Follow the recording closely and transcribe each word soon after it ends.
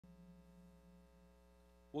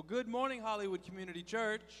Well, good morning, Hollywood Community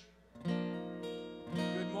Church.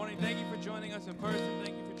 Good morning. Thank you for joining us in person.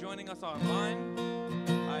 Thank you for joining us online.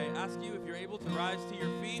 I ask you if you're able to rise to your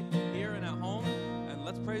feet here and at home, and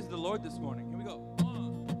let's praise the Lord this morning. Here we go.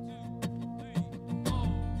 1, 2, 3, 4.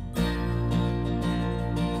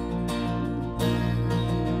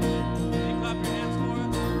 Can you clap your hands for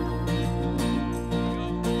us? Here we go.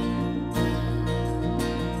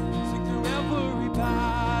 Sing through every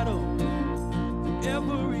battle, through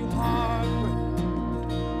every heartbreak,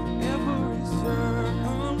 every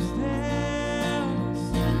circumstance.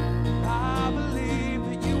 I believe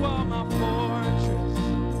that you are my fortress,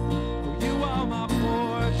 for you are my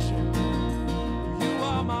portion, for you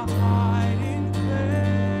are my hiding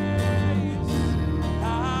place.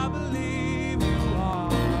 I believe you are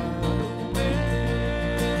the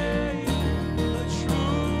way, the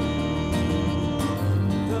truth,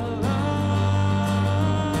 the life.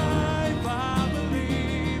 I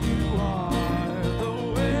believe you are the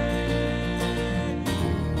way,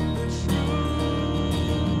 the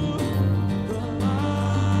truth, the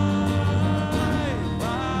life. I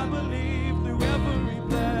believe through every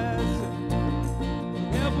blessing,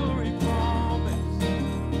 every promise,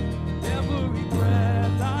 every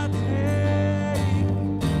breath I take.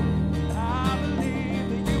 I believe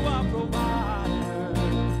that you are provider,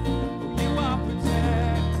 you are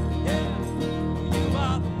protector, yeah, you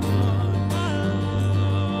are the one I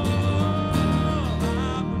love. I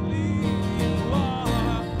believe you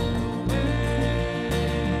are the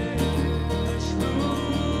way, the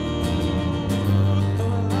truth, the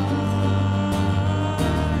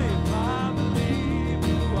life. I believe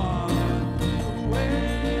you are the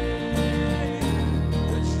way,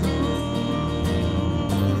 the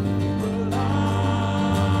truth, the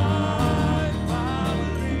life. I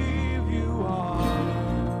believe you are.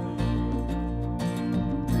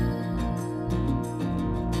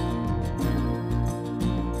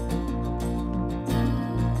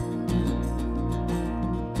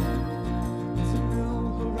 It's a new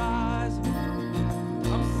horizon.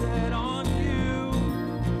 I'm set on you,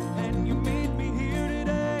 and you meet me here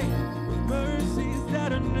today with mercies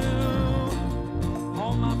that are new.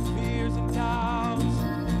 All my fears and doubts,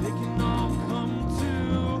 they can all come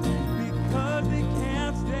true because they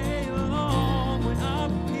can't stay long when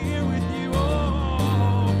I'm here with you.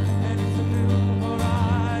 Oh, and it's a new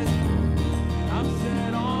horizon. I'm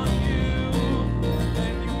set on you,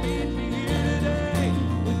 and you meet me here today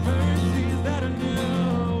with mercies that are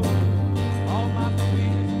new. All my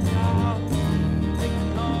fears and doubts, they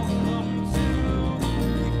can all come true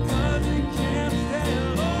because they can't stay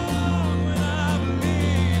long when I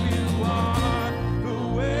believe you are the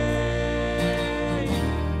way,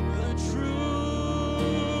 the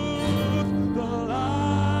truth, the life.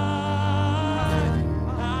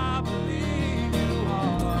 I believe you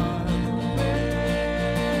are the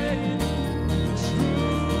way, the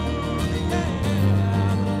truth,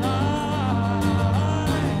 yeah, the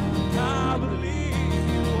life. I believe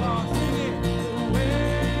you are. Sing it. The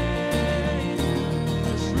way,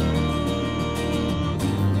 the truth,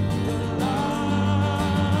 the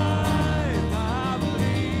life. I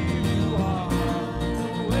believe you are the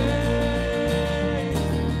way,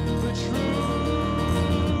 the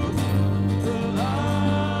truth, the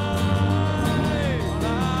life. I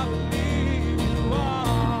believe you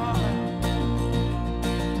are.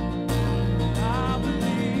 I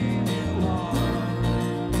believe you are.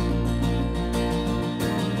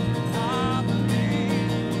 I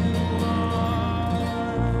believe you are.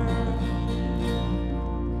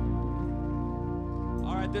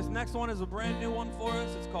 All right, this next one is a brand new one for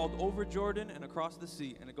us. It's called Over Jordan and Across the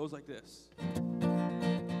Sea, and it goes like this.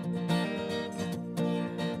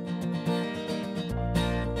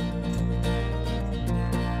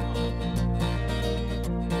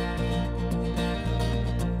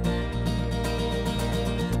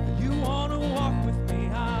 You wanna walk with me?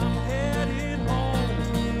 I'm headed home.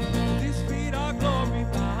 These feet are glory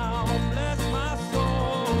bound. Bless my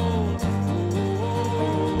soul.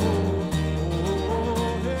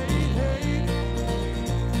 Oh, hey, hey.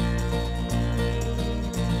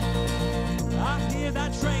 I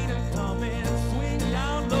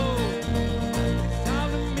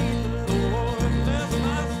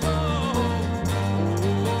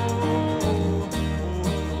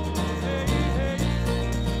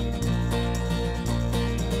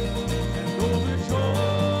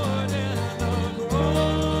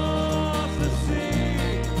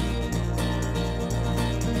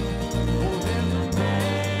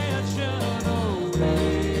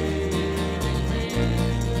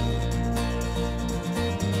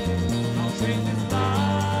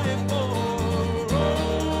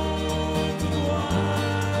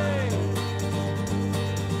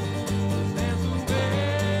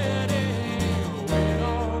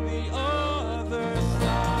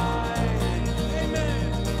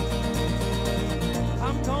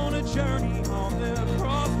journey on the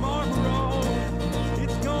cross-marked road.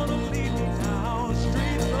 It's gonna lead me down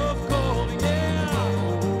streets of gold. Yeah.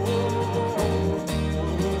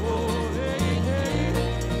 Oh, hey, hey.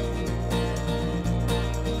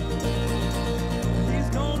 He's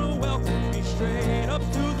gonna welcome me straight up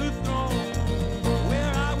to the throne,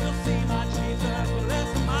 where I will see my Jesus bless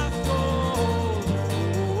my soul.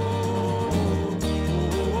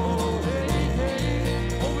 Oh, hey,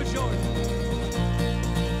 hey. Overjoyed.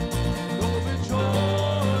 Over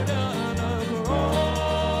Jordan,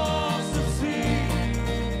 across the sea.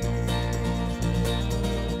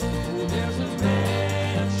 Oh, there's a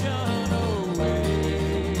mansion awaiting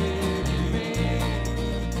me.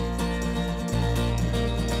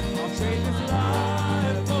 I'll trade this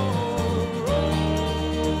life for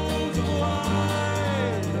roses of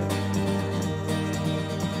wine.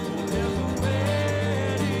 Oh, there's a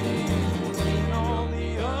wedding waiting on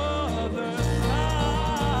the other side.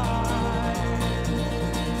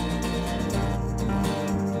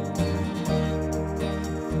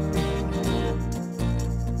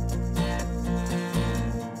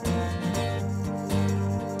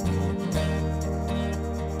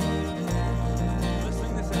 Let's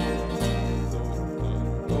sing this out.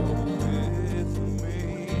 Go with me,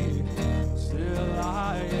 still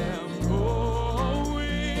I am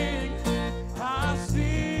going. I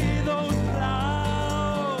see those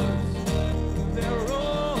clouds, they're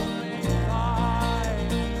rolling by.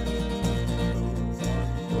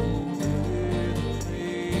 Go with me,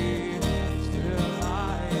 still I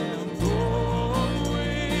am going.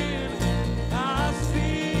 I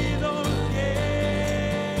see those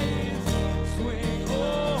gates swing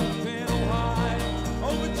open wide.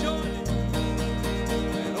 Overjoyed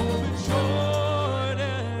and overjoyed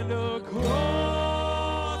and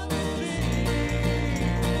across the sea.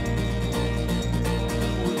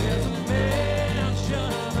 Oh, there's a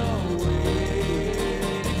mansion awaiting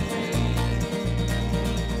me.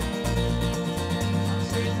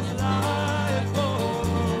 Trade this life for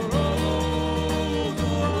a rose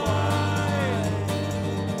of wine.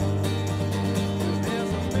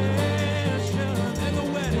 There's a mansion and a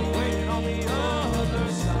wedding waiting on the other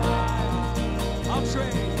side. I'll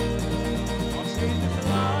trade this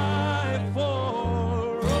life for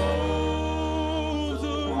a rose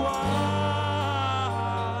of wine.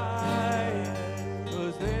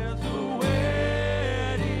 'Cause there's a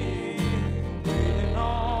wedding waiting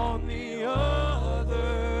on the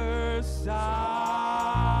other side.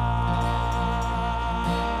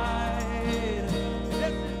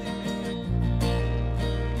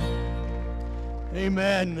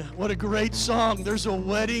 Amen. What a great song. There's a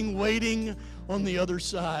wedding waiting on the other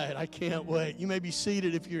side. I can't wait. You may be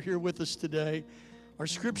seated if you're here with us today. Our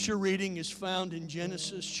scripture reading is found in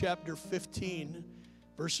Genesis chapter 15,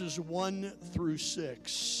 verses 1 through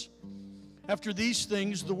 6. After these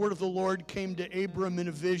things, the word of the Lord came to Abram in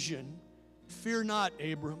a vision. Fear not,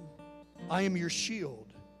 Abram. I am your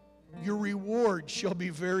shield. Your reward shall be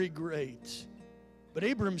very great. But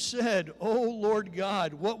Abram said, O Lord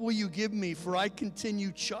God, what will you give me? For I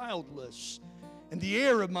continue childless, and the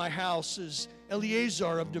heir of my house is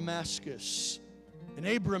Eleazar of Damascus. And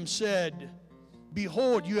Abram said,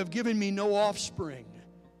 Behold, you have given me no offspring,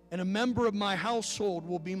 and a member of my household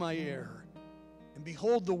will be my heir. And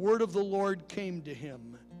behold, the word of the Lord came to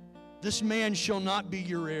him. This man shall not be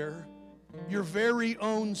your heir. Your very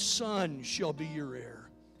own son shall be your heir.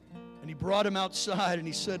 And he brought him outside, and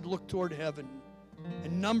he said, Look toward heaven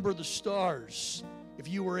and number the stars, if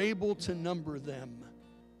you were able to number them.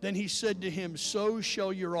 Then he said to him, So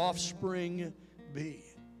shall your offspring be.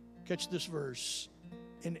 Catch this verse.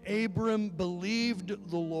 And Abram believed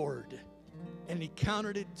the Lord, and he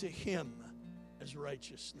counted it to him as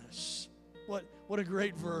righteousness. What a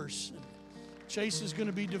great verse. Chase is going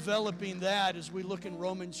to be developing that as we look in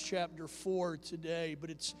Romans chapter 4 today.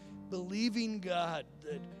 But it's believing God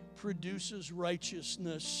that produces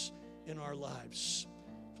righteousness in our lives.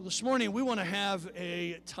 So this morning we want to have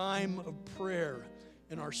a time of prayer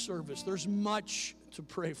in our service. There's much to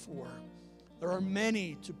pray for. There are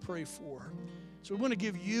many to pray for. So we want to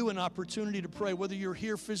give you an opportunity to pray, whether you're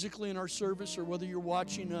here physically in our service or whether you're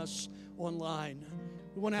watching us online.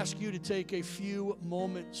 We want to ask you to take a few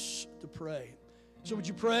moments to pray. So would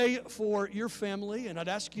you pray for your family? And I'd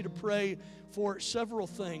ask you to pray for several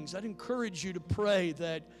things. I'd encourage you to pray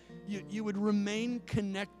that you would remain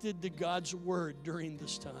connected to God's Word during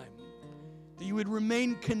this time. That you would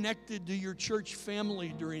remain connected to your church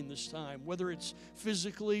family during this time, whether it's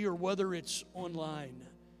physically or whether it's online.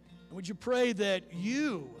 And would you pray that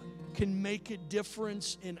you can make a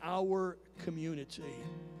difference in our community?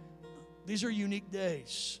 These are unique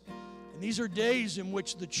days. And And these are days in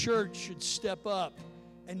which the church should step up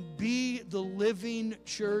and be the living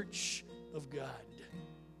church of God.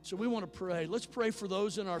 So we want to pray. Let's pray for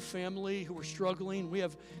those in our family who are struggling. We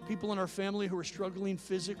have people in our family who are struggling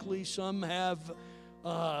physically. Some have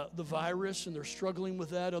the virus and they're struggling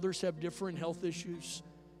with that. Others have different health issues.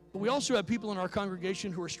 But we also have people in our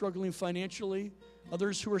congregation who are struggling financially,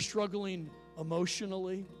 others who are struggling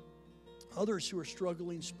emotionally, others who are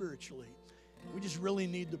struggling spiritually. We just really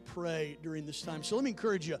need to pray during this time. So let me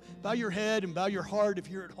encourage you, bow your head and bow your heart. If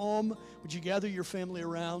you're at home, would you gather your family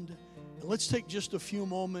around? And let's take just a few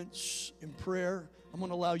moments in prayer. I'm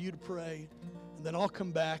going to allow you to pray, and then I'll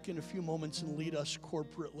come back in a few moments and lead us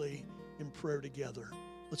corporately in prayer together.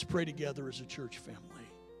 Let's pray together as a church family.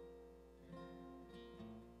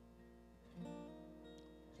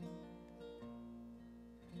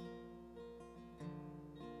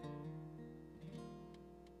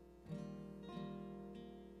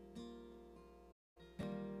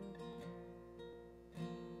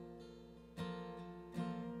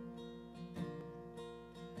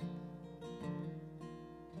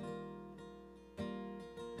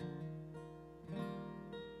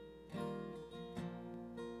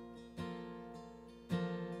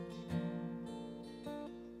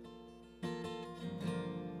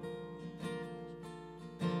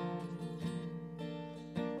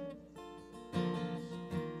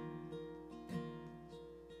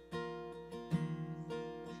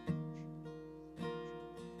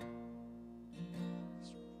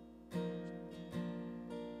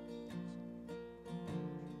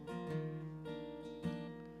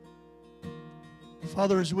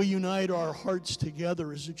 Father, as we unite our hearts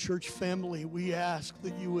together as a church family, we ask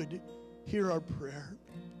that you would hear our prayer.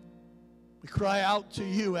 We cry out to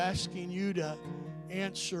you, asking you to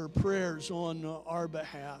answer prayers on our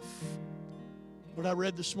behalf. What I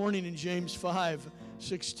read this morning in James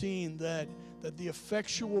 5:16, that the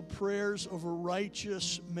effectual prayers of a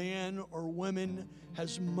righteous man or woman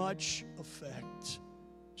has much effect.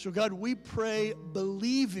 So God, we pray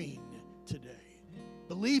believing today.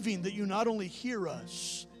 Believing that you not only hear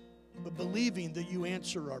us, but believing that you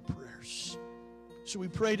answer our prayers. So we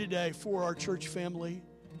pray today for our church family.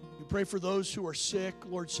 We pray for those who are sick,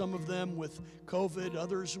 Lord, some of them with COVID,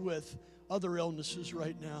 others with other illnesses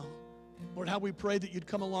right now. Lord, how we pray that you'd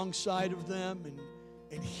come alongside of them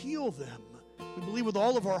and heal them. We believe with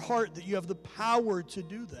all of our heart that you have the power to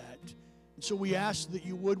do that. And so we ask that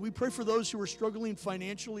you would. We pray for those who are struggling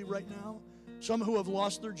financially right now. Some who have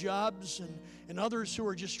lost their jobs and others who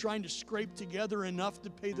are just trying to scrape together enough to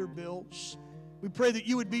pay their bills. We pray that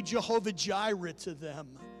you would be Jehovah Jireh to them,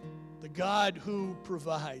 the God who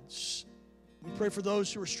provides. We pray for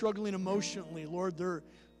those who are struggling emotionally. Lord, they're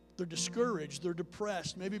discouraged, they're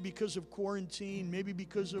depressed, maybe because of quarantine, maybe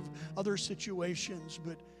because of other situations.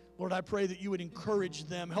 But Lord, I pray that you would encourage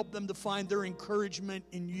them, help them to find their encouragement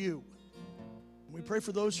in you. And we pray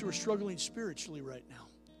for those who are struggling spiritually right now.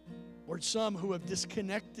 Lord, some who have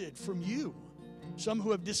disconnected from you, some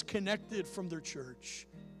who have disconnected from their church.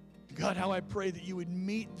 God, how I pray that you would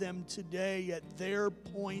meet them today at their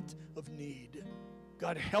point of need.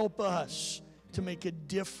 God, help us to make a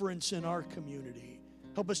difference in our community.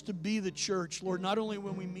 Help us to be the church, Lord, not only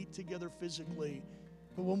when we meet together physically,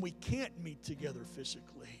 but when we can't meet together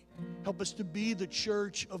physically. Help us to be the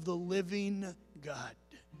church of the living God,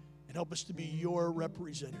 and help us to be your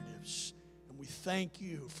representatives. We thank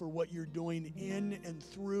you for what you're doing in and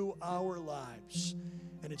through our lives.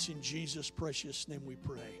 And it's in Jesus' precious name we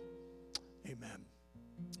pray. Amen.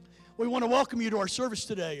 We want to welcome you to our service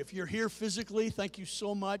today. If you're here physically, thank you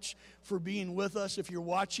so much for being with us. If you're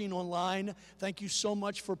watching online, thank you so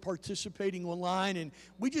much for participating online. And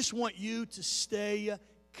we just want you to stay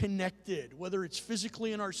connected, whether it's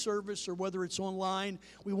physically in our service or whether it's online.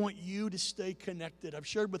 We want you to stay connected. I've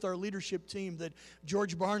shared with our leadership team that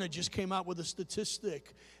George Barna just came out with a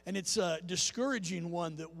statistic, and it's a discouraging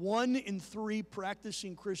one, that 1 in 3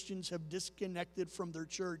 practicing Christians have disconnected from their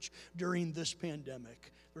church during this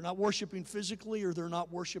pandemic. They're not worshiping physically or they're not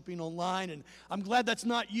worshiping online. And I'm glad that's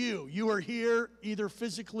not you. You are here either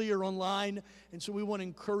physically or online. And so we want to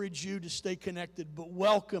encourage you to stay connected. But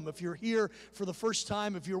welcome. If you're here for the first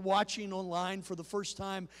time, if you're watching online for the first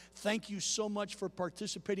time, thank you so much for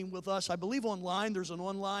participating with us. I believe online there's an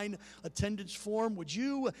online attendance form. Would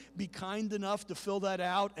you be kind enough to fill that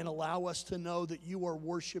out and allow us to know that you are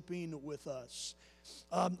worshiping with us?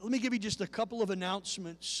 Let me give you just a couple of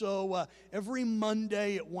announcements. So every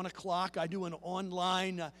Monday at 1 o'clock, I do an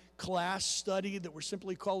online class study that we're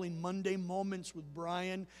simply calling Monday Moments with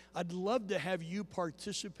Brian. I'd love to have you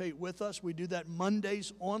participate with us. We do that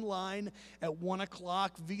Mondays online at 1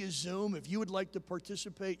 o'clock via Zoom. If you would like to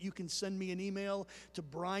participate, you can send me an email to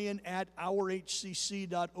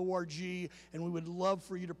brian@ourhcc.org, and we would love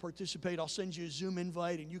for you to participate. I'll send you a Zoom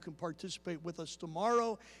invite, and you can participate with us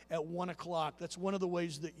tomorrow at 1 o'clock. That's one of the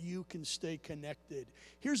ways that you can stay connected.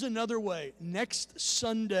 Here's another way. Next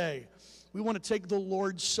Sunday, we want to take the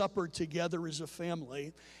Lord's Supper together as a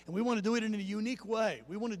family, and we want to do it in a unique way.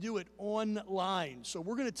 We want to do it online. So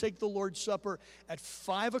we're going to take the Lord's Supper at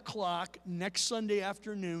 5 o'clock next Sunday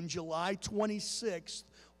afternoon, July 26th,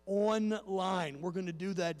 online. We're going to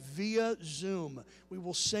do that via Zoom. We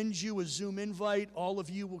will send you a Zoom invite. All of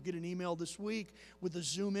you will get an email this week with a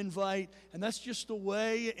Zoom invite. And that's just a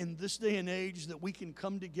way in this day and age that we can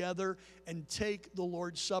come together and take the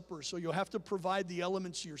Lord's Supper. So you'll have to provide the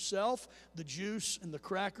elements yourself, the juice and the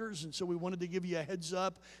crackers. And so we wanted to give you a heads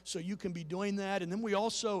up so you can be doing that. And then we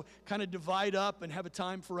also kind of divide up and have a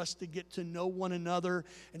time for us to get to know one another.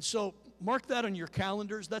 And so mark that on your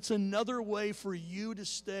calendars. That's another way for you to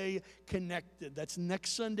stay connected. That's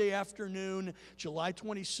next Sunday afternoon, July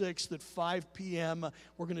 26th at 5 p.m.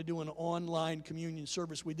 We're going to do an online communion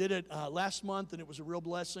service. We did it last month, and it was a real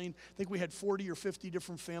blessing. I think we had 40 or 50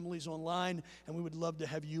 different families online, and we would love to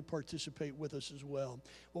have you participate with us as well.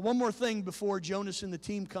 Well, one more thing before Jonas and the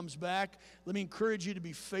team comes back. Let me encourage you to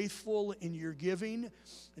be faithful in your giving.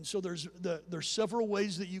 And so there's several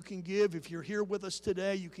ways that you can give. If you're here with us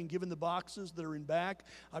today, you can give in the boxes that are in back.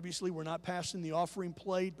 Obviously, we're not passing the offering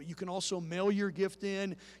plate, but you can also mail your gift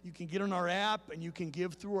in. You can get on our app, and you can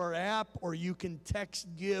give through our app, or you can text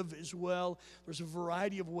give as well. There's a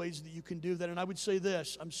variety of ways that you can do that. And I would say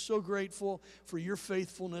this, I'm so grateful for your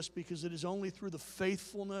faithfulness, because it is only through the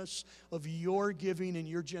faithfulness of your giving and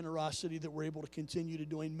your generosity that we're able to continue to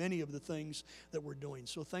doing many of the things that we're doing.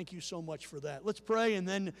 So thank you so much for that. Let's pray, and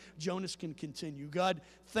then Jonas can continue. God,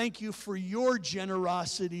 thank you for your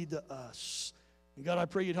generosity to us. And God, I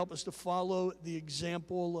pray you'd help us to follow the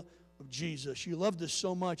example of Jesus. You loved us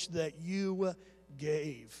so much that you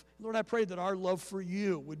gave. Lord, I pray that our love for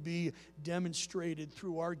you would be demonstrated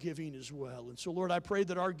through our giving as well. And so, Lord, I pray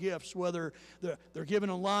that our gifts, whether they're given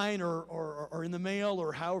online or in the mail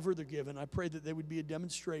or however they're given, I pray that they would be a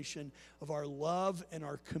demonstration of our love and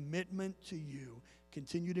our commitment to you.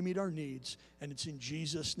 Continue to meet our needs, and it's in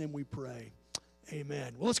Jesus' name we pray.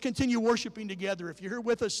 Amen. Well, let's continue worshiping together. If you're here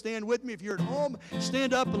with us, stand with me. If you're at home,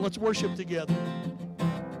 stand up and let's worship together.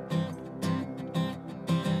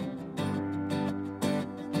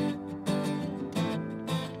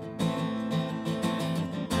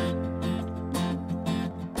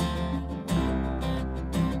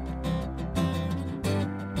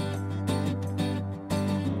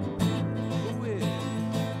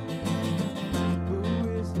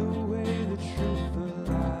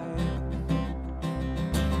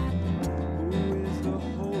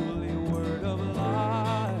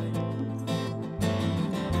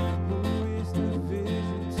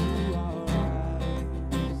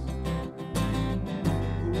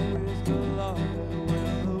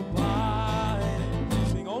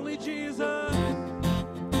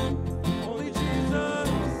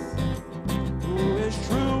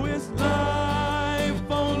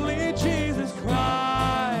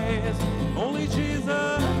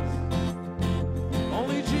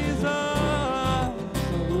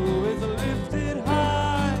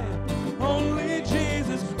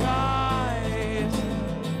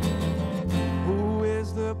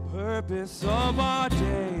 Purpose of our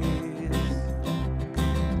days,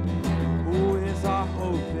 who is our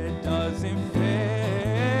hope that doesn't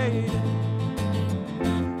fade,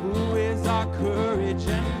 who is our courage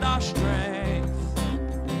and our strength,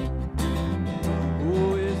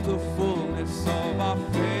 who is the fullness of our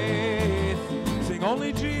faith. Sing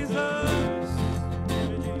only Jesus,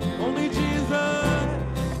 only Jesus,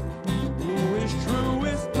 who is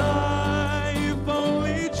truest life,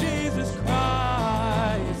 only Jesus Christ.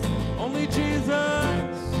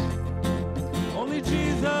 Only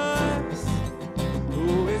Jesus,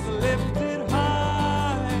 who is lifted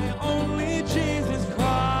high, only Jesus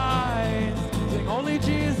Christ. Sing only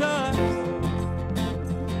Jesus,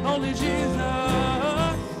 only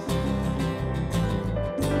Jesus.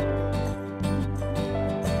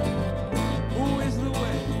 Who is the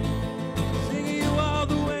way? Sing, you are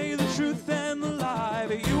the way, the truth, and the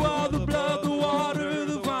life. You are the blood, the water,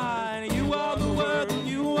 the vine. You are the word, and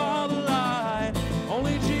you are the light.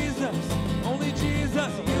 Only Jesus,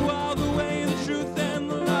 you are the way, the truth, and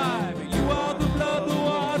the life. You are the blood,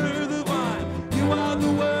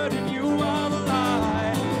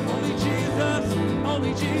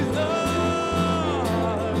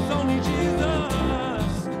 only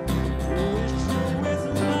Jesus, who is true is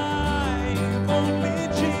life, only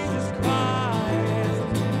Jesus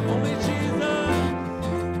Christ, only Jesus,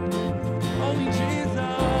 only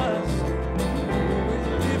Jesus, who is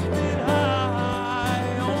lifted high,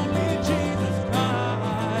 only Jesus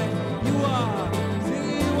Christ. You are, see,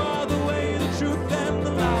 you are the way, the truth, and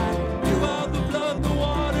the life. You are the blood, the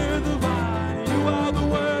water, the vine. You are the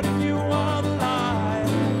word, and you are the light.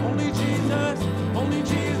 Only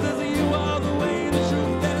Jesus, you are the way, the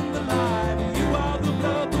truth, and the life. You are the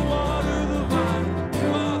blood, the water, the vine. You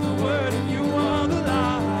are the word, and you are the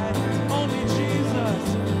light. Only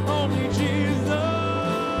Jesus, only Jesus.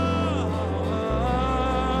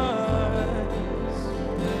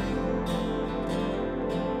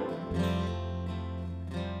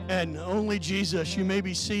 And only Jesus. You may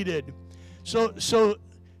be seated. So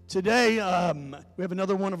today we have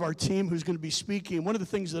another one of our team who's going to be speaking. One of the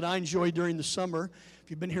things that I enjoy during the summer,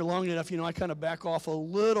 if you've been here long enough, you know I kind of back off a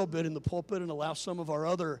little bit in the pulpit and allow some of our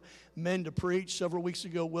other men to preach. Several weeks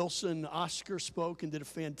ago, Wilson Oscar spoke and did a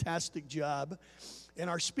fantastic job. And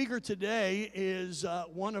our speaker today is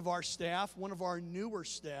one of our staff, one of our newer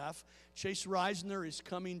staff. Chase Reisner is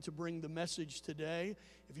coming to bring the message today.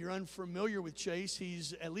 If you're unfamiliar with Chase,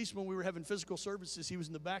 he's, at least when we were having physical services, he was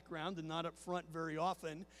in the background and not up front very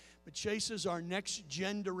often. But Chase is our next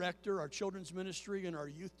gen director, our children's ministry, and our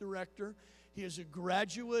youth director. He is a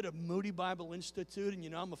graduate of Moody Bible Institute, and you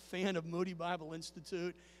know I'm a fan of Moody Bible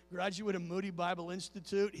Institute. Graduate of Moody Bible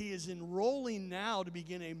Institute. He is enrolling now to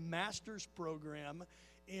begin a master's program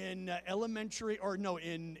in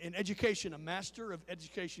in education, a Master of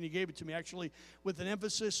Education. He gave it to me, actually, with an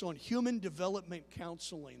emphasis on human development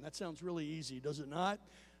counseling. That sounds really easy, does it not?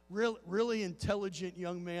 Really intelligent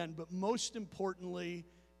young man, but most importantly,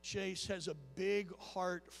 Chase has a big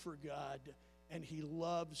heart for God, and he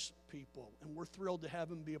loves people. And we're thrilled to have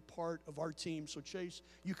him be a part of our team. So, Chase,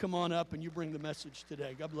 you come on up and you bring the message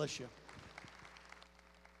today. God bless you.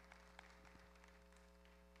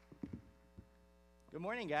 Good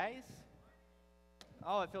morning, guys.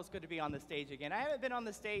 Oh, it feels good to be on the stage again. I haven't been on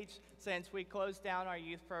the stage since we closed down our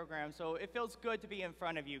youth program, so it feels good to be in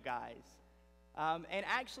front of you guys. And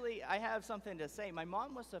actually, I have something to say. My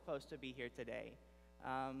mom was supposed to be here today.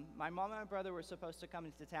 My mom and my brother were supposed to come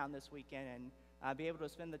into town this weekend and be able to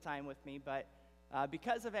spend the time with me, but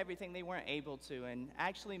because of everything, they weren't able to. And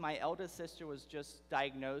actually, my eldest sister was just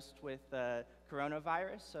diagnosed with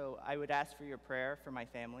coronavirus, so I would ask for your prayer for my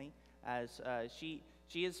family, as she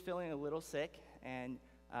is feeling a little sick, and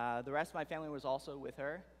the rest of my family was also with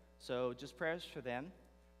her, so just prayers for them.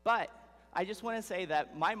 But I just want to say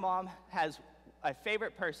that my mom has a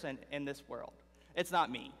favorite person in this world. It's not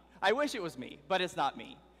me. I wish it was me, but it's not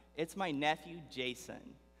me. It's my nephew, Jason.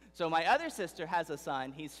 So my other sister has a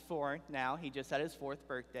son. He's 4 now. He just had his 4th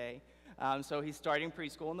birthday, so he's starting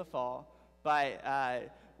preschool in the fall.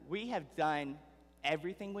 But we have done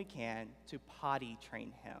everything we can to potty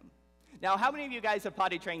train him. Now, how many of you guys have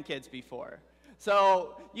potty trained kids before?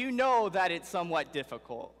 So you know that it's somewhat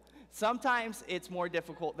difficult. Sometimes it's more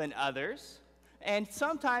difficult than others. And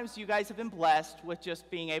sometimes you guys have been blessed with just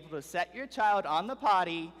being able to set your child on the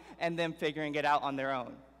potty and then figuring it out on their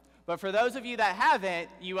own. But for those of you that haven't,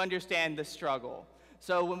 you understand the struggle.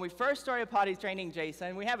 So when we first started potty training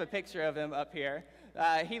Jason, we have a picture of him up here.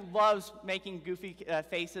 He loves making goofy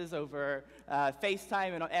faces over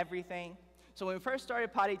FaceTime and everything. So when we first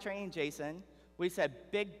started potty training Jason, we said,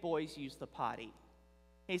 big boys use the potty.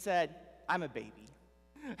 He said, I'm a baby.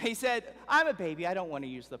 He said, I'm a baby, I don't want to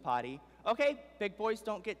use the potty. Okay, big boys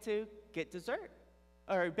don't get to get dessert.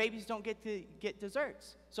 Or babies don't get to get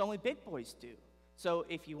desserts. So only big boys do. So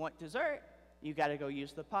if you want dessert, you got to go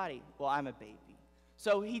use the potty. Well, I'm a baby.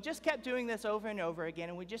 So he just kept doing this over and over again,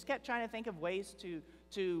 and we just kept trying to think of ways to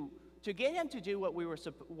get him to do what we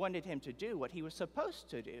wanted him to do, what he was supposed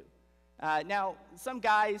to do. Now, some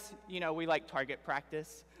guys, you know, we like target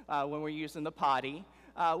practice when we're using the potty.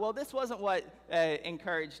 Well, this wasn't what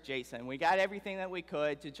encouraged Jason. We got everything that we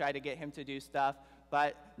could to try to get him to do stuff,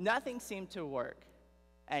 but nothing seemed to work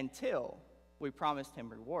until we promised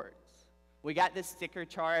him rewards. We got this sticker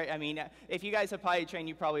chart. I mean, if you guys have potty trained,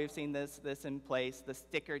 you probably have seen this in place, the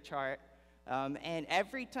sticker chart. And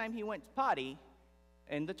every time he went to potty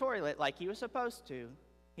in the toilet like he was supposed to,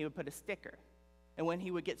 he would put a sticker. And when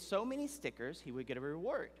he would get so many stickers, he would get a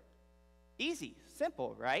reward. Easy,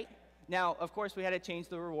 simple, right? Now, of course, we had to change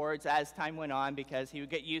the rewards as time went on because he would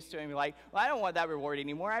get used to it and be like, well, I don't want that reward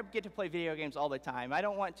anymore. I get to play video games all the time. I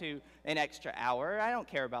don't want an extra hour. I don't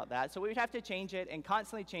care about that. So we would have to change it and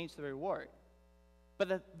constantly change the reward.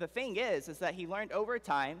 But the thing is that he learned over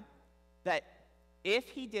time that if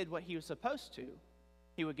he did what he was supposed to,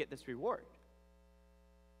 he would get this reward,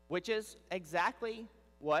 which is exactly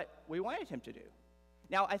what we wanted him to do.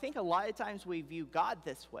 Now, I think a lot of times we view God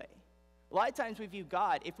this way. A lot of times we view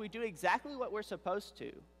God, if we do exactly what we're supposed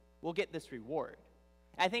to, we'll get this reward.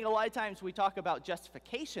 I think a lot of times we talk about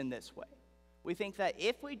justification this way. We think that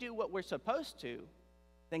if we do what we're supposed to,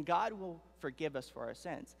 then God will forgive us for our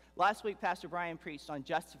sins. Last week, Pastor Brian preached on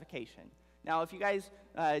justification. Now, if you guys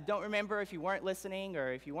don't remember, if you weren't listening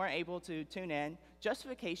or if you weren't able to tune in,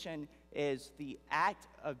 justification is the act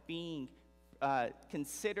of being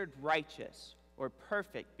considered righteous or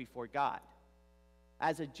perfect before God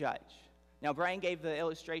as a judge. Now, Brian gave the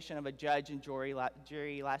illustration of a judge and jury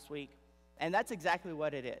last week, and that's exactly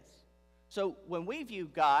what it is. So when we view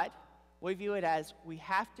God, we view it as we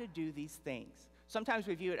have to do these things. Sometimes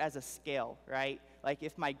we view it as a scale, right? Like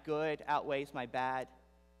if my good outweighs my bad,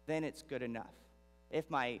 then it's good enough. If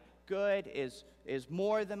my good is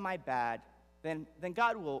more than my bad, then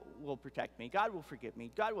God will protect me. God will forgive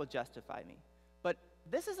me. God will justify me. But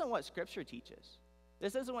this isn't what Scripture teaches.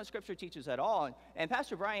 This isn't what Scripture teaches at all. And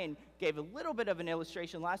Pastor Brian gave a little bit of an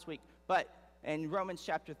illustration last week, but in Romans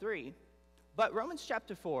chapter 3. But Romans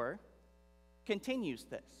chapter 4 continues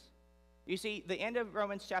this. You see, the end of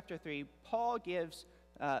Romans chapter 3, Paul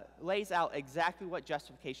lays out exactly what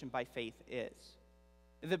justification by faith is.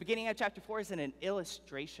 The beginning of chapter 4 is an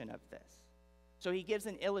illustration of this. So he gives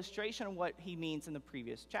an illustration of what he means in the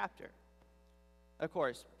previous chapter. Of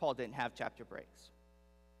course, Paul didn't have chapter breaks.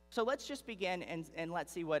 So let's just begin and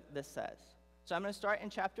let's see what this says. So I'm going to start in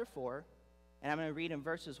chapter 4, and I'm going to read in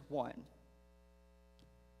verses 1.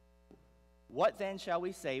 What then shall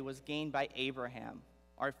we say was gained by Abraham,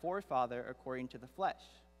 our forefather according to the flesh?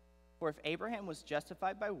 For if Abraham was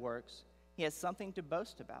justified by works, he has something to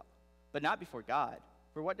boast about, but not before God.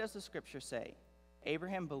 For what does the Scripture say?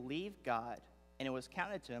 Abraham believed God, and it was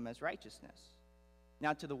counted to him as righteousness.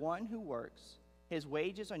 Now to the one who works, his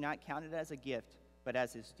wages are not counted as a gift, but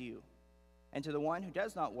as his due. And to the one who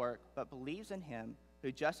does not work, but believes in him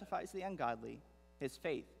who justifies the ungodly, his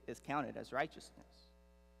faith is counted as righteousness.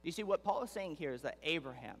 You see, what Paul is saying here is that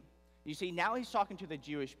Abraham, you see, now he's talking to the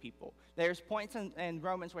Jewish people. There's points in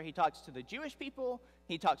Romans where he talks to the Jewish people,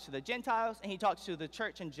 he talks to the Gentiles, and he talks to the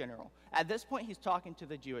church in general. At this point, he's talking to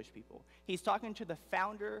the Jewish people. He's talking to the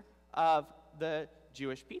founder of the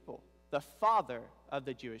Jewish people, the father of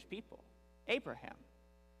the Jewish people, Abraham.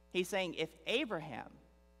 He's saying if Abraham,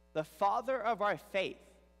 the father of our faith,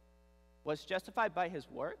 was justified by his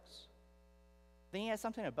works, then he has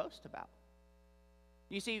something to boast about.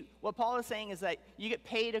 You see, what Paul is saying is that you get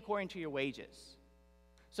paid according to your wages.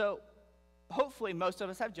 So hopefully most of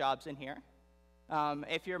us have jobs in here.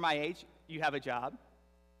 If you're my age, you have a job.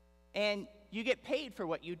 And you get paid for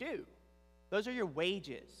what you do. Those are your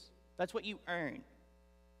wages. That's what you earn.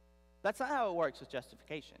 That's not how it works with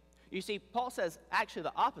justification. You see, Paul says actually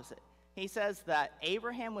the opposite. He says that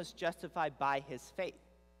Abraham was justified by his faith.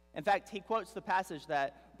 In fact, he quotes the passage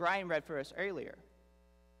that Brian read for us earlier.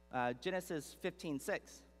 Genesis 15:6.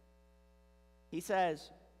 He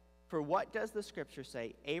says, for what does the Scripture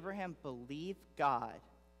say? Abraham believed God,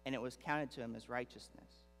 and it was counted to him as righteousness.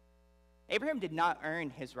 Abraham did not earn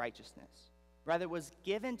his righteousness. Rather, it was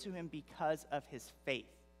given to him because of his faith.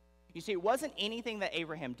 You see, it wasn't anything that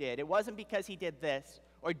Abraham did. It wasn't because he did this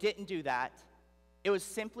or didn't do that. It was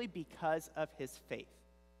simply because of his faith.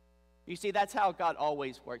 You see, that's how God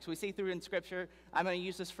always works. We see through in Scripture, I'm going to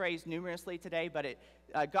use this phrase numerously today, but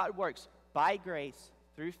God works by grace,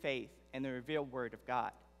 through faith, and the revealed word of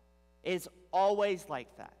God. It is always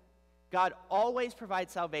like that. God always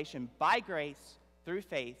provides salvation by grace, through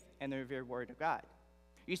faith, and the revealed word of God.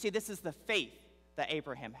 You see, this is the faith that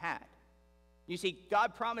Abraham had. You see,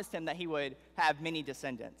 God promised him that he would have many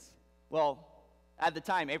descendants. Well, at the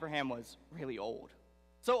time, Abraham was really old.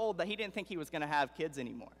 So old that he didn't think he was going to have kids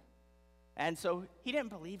anymore. And so he didn't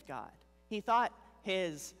believe God. He thought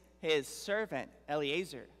his servant,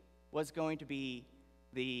 Eliezer, was going to be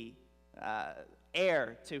the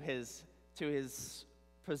heir to his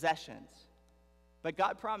possessions. But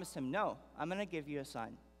God promised him, no, I'm going to give you a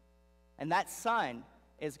son. And that son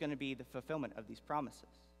is going to be the fulfillment of these promises.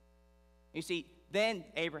 You see, then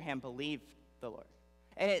Abraham believed the Lord.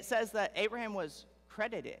 And it says that Abraham was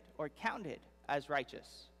credited or counted as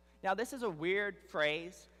righteous. Now, this is a weird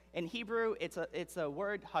phrase. In Hebrew, it's a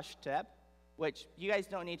word hashteb, which you guys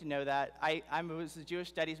don't need to know that. I was a Jewish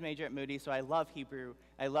studies major at Moody, so I love Hebrew.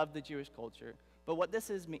 I love the Jewish culture. But what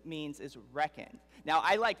this means is reckoned. Now,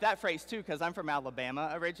 I like that phrase too because I'm from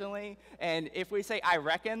Alabama originally. And if we say, I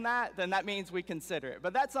reckon that, then that means we consider it.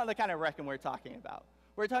 But that's not the kind of reckon we're talking about.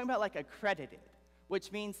 We're talking about like accredited,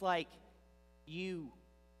 which means like you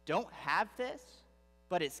don't have this,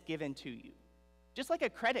 but it's given to you. Just like a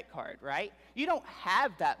credit card, right? You don't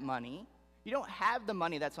have that money. You don't have the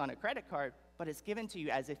money that's on a credit card, but it's given to you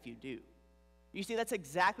as if you do. You see, that's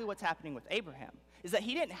exactly what's happening with Abraham, is that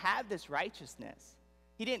he didn't have this righteousness.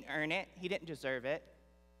 He didn't earn it. He didn't deserve it,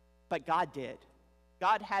 but God did.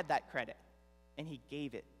 God had that credit, and he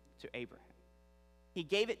gave it to Abraham. He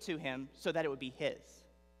gave it to him so that it would be his.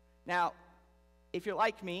 Now, if you're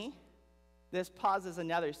like me, this pauses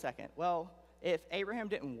another second. Well, if Abraham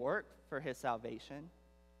didn't work for his salvation,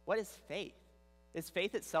 what is faith? Is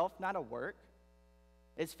faith itself not a work?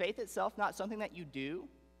 Is faith itself not something that you do?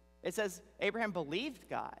 It says Abraham believed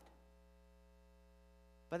God.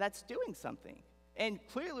 But that's doing something. And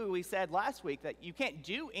clearly we said last week that you can't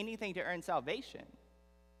do anything to earn salvation.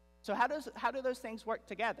 So how do those things work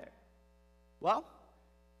together? Well,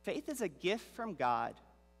 faith is a gift from God,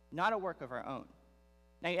 not a work of our own.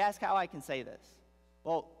 Now you ask how I can say this.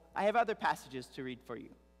 Well, I have other passages to read for you.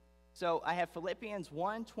 So I have Philippians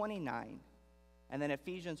 1:29 and then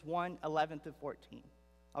Ephesians 1:11-14.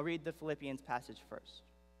 I'll read the Philippians passage first.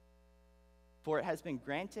 For it has been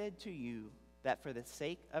granted to you that for the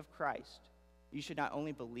sake of Christ, you should not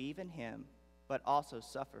only believe in him, but also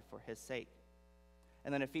suffer for his sake.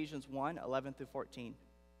 And then Ephesians 1:11-14.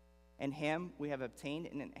 In him we have obtained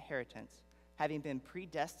an inheritance, having been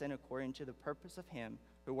predestined according to the purpose of him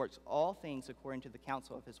who works all things according to the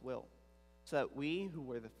counsel of his will, so that we who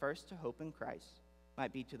were the first to hope in Christ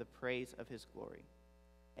might be to the praise of his glory.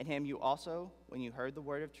 In him you also, when you heard the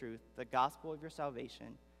word of truth, the gospel of your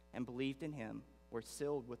salvation, and believed in him, were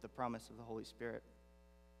sealed with the promise of the Holy Spirit,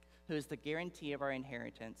 who is the guarantee of our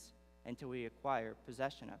inheritance until we acquire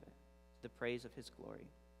possession of it, to the praise of his glory.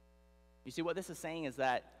 You see, what this is saying is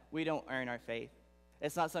that we don't earn our faith.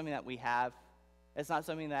 It's not something that we have. It's not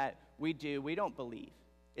something that we do. We don't believe.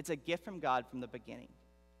 It's a gift from God from the beginning.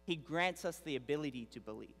 He grants us the ability to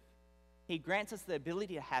believe. He grants us the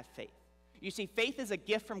ability to have faith. You see, faith is a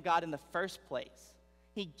gift from God in the first place.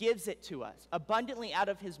 He gives it to us abundantly out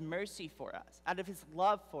of his mercy for us, out of his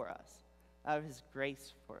love for us, out of his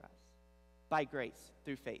grace for us, by grace,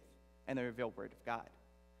 through faith, and the revealed word of God.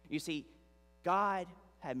 You see, God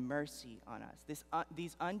had mercy on us,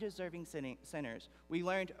 these undeserving sinners. We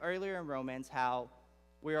learned earlier in Romans how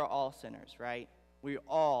we are all sinners, right? We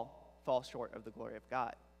all fall short of the glory of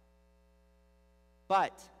God.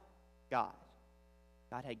 But God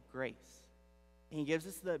had grace. And he gives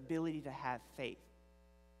us the ability to have faith.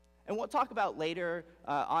 And we'll talk about later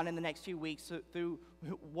on in the next few weeks through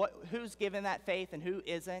who's given that faith and who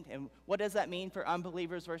isn't, and what does that mean for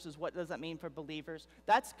unbelievers versus what does that mean for believers.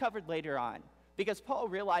 That's covered later on, because Paul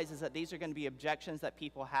realizes that these are going to be objections that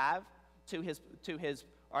people have to his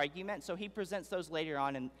argument, so he presents those later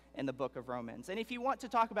on in the book of Romans. And if you want to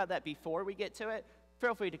talk about that before we get to it,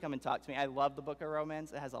 feel free to come and talk to me. I love the book of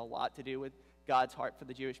Romans. It has a lot to do with God's heart for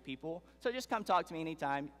the Jewish people. So just come talk to me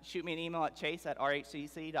anytime. Shoot me an email at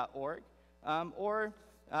chase@rhcc.org, or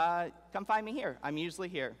come find me here. I'm usually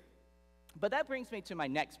here. But that brings me to my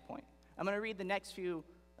next point. I'm going to read the next few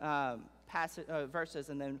verses,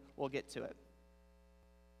 and then we'll get to it.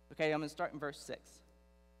 Okay, I'm going to start in verse 6.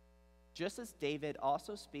 Just as David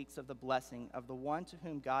also speaks of the blessing of the one to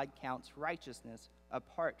whom God counts righteousness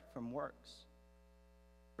apart from works.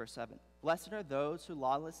 Verse 7. Blessed are those whose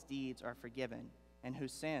lawless deeds are forgiven and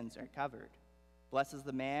whose sins are covered. Blessed is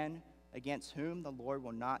the man against whom the Lord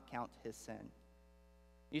will not count his sin.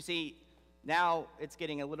 You see, now it's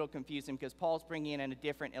getting a little confusing because Paul's bringing in a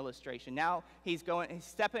different illustration. Now he's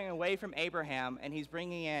stepping away from Abraham and he's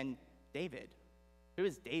bringing in David. Who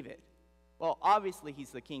is David? Well, obviously he's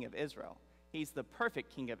the king of Israel. He's the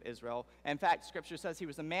perfect king of Israel. In fact, Scripture says he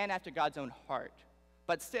was a man after God's own heart.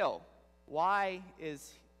 But still, why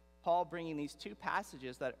is Paul bringing these two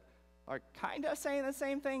passages that are kind of saying the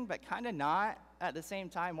same thing, but kind of not at the same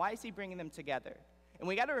time? Why is he bringing them together? And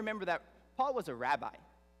we got to remember that Paul was a rabbi.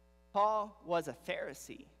 Paul was a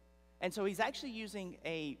Pharisee. And so he's actually using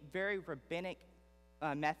a very rabbinic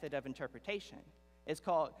method of interpretation. It's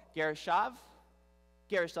called Gerizah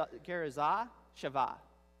Shavah.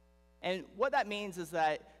 And what that means is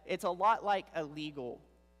that it's a lot like a legal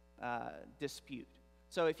dispute.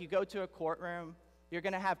 So if you go to a courtroom, you're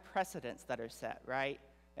going to have precedents that are set, right?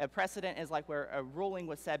 A precedent is like where a ruling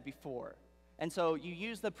was said before. And so you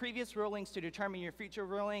use the previous rulings to determine your future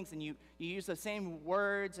rulings, and you use the same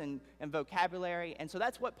words and vocabulary. And so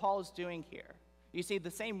that's what Paul is doing here. You see,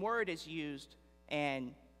 the same word is used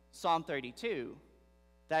in Psalm 32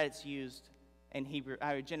 that it's used in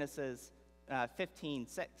Genesis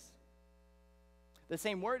 15:6. The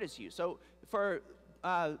same word is used. So for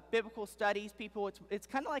biblical studies, people, it's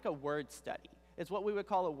kind of like a word study. is what we would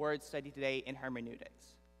call a word study today in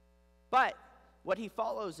hermeneutics. But what he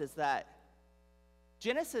follows is that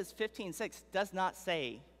Genesis 15:6 does not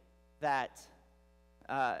say that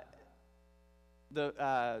that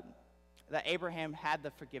Abraham had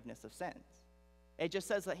the forgiveness of sins. It just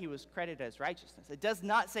says that he was credited as righteousness. It does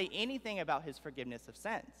not say anything about his forgiveness of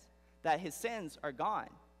sins, that his sins are gone,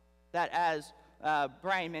 that as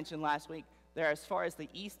Brian mentioned last week, they're as far as the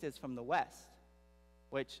east is from the west,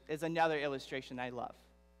 which is another illustration I love,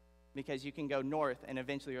 because you can go north and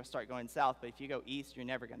eventually you'll start going south, but if you go east, you're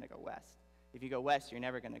never going to go west. If you go west, you're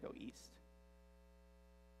never going to go east.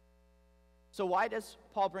 So why does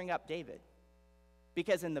Paul bring up David?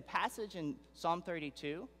 Because in the passage in Psalm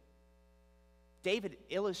 32, David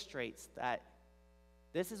illustrates that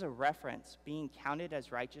this is a reference, being counted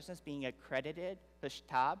as righteousness, being accredited,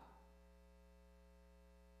 hashtab.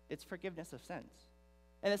 It's forgiveness of sins.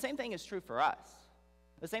 And the same thing is true for us.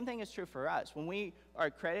 The same thing is true for us. When we are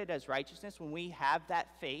credited as righteousness, when we have that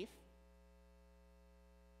faith,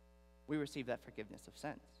 we receive that forgiveness of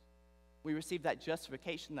sins. We receive that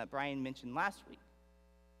justification that Brian mentioned last week.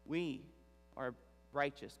 We are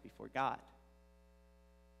righteous before God.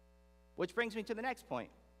 Which brings me to the next point.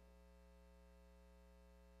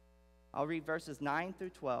 I'll read verses 9 through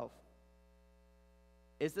 12.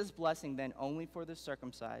 Is this blessing then only for the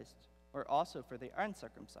circumcised, or also for the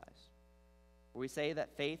uncircumcised? For we say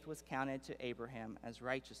that faith was counted to Abraham as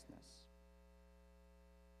righteousness.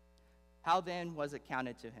 How then was it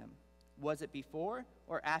counted to him? Was it before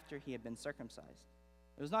or after he had been circumcised?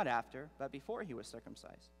 It was not after, but before he was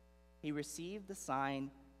circumcised. He received the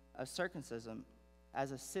sign of circumcision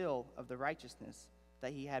as a seal of the righteousness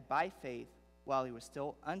that he had by faith while he was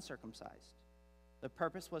still uncircumcised. The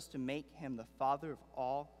purpose was to make him the father of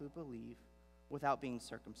all who believe without being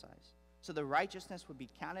circumcised. So the righteousness would be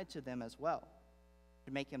counted to them as well,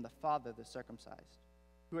 to make him the father of the circumcised,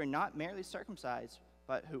 who are not merely circumcised,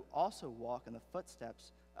 but who also walk in the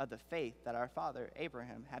footsteps of the faith that our father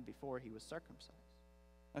Abraham had before he was circumcised.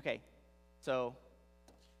 Okay, so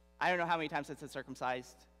I don't know how many times it says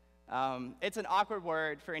circumcised. It's an awkward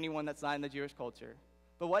word for anyone that's not in the Jewish culture.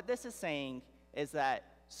 But what this is saying is that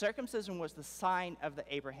circumcision was the sign of the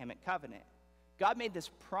Abrahamic covenant. God made this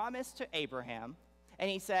promise to Abraham, and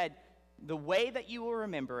he said, the way that you will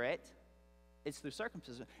remember it is through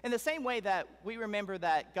circumcision. In the same way that we remember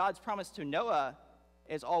that God's promise to Noah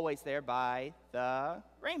is always there by the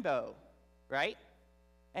rainbow, right?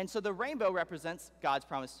 And so the rainbow represents God's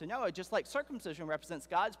promise to Noah, just like circumcision represents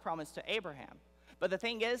God's promise to Abraham. But the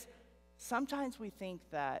thing is, sometimes we think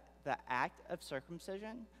that the act of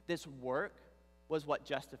circumcision, this work, was what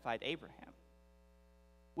justified Abraham.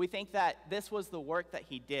 We think that this was the work that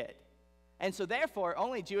he did. And so therefore,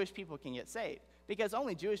 only Jewish people can get saved, because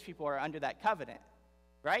only Jewish people are under that covenant,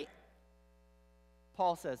 right?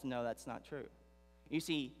 Paul says, no, that's not true. You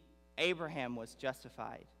see, Abraham was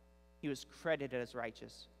justified. He was credited as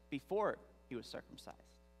righteous before he was circumcised,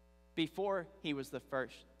 before he was the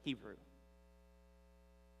first Hebrew,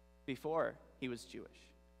 before he was Jewish.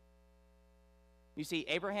 You see,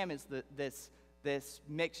 Abraham is this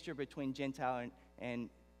mixture between Gentile and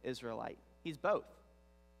Israelite. He's both.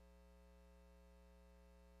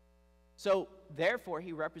 So, therefore,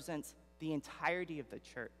 he represents the entirety of the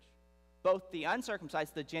church, both the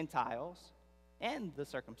uncircumcised, the Gentiles, and the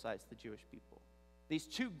circumcised, the Jewish people. These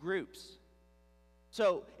two groups.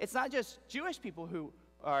 So, it's not just Jewish people who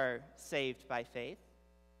are saved by faith,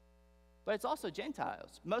 but it's also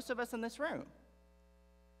Gentiles. Most of us in this room.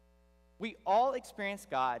 We all experience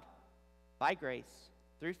God by grace,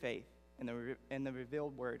 through faith, in the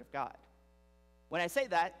revealed word of God. When I say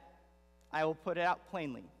that, I will put it out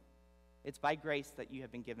plainly. It's by grace that you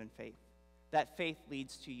have been given faith. That faith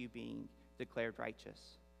leads to you being declared righteous.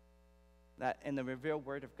 That in the revealed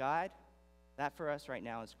word of God, that for us right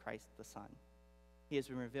now is Christ the Son. He has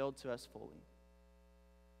been revealed to us fully.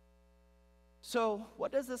 So,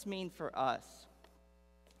 what does this mean for us?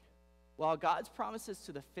 While God's promises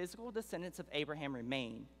to the physical descendants of Abraham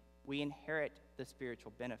remain, we inherit the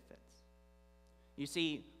spiritual benefits. You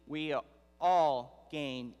see, we all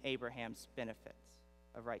gain Abraham's benefits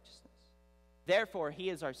of righteousness. Therefore, he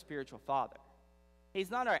is our spiritual father.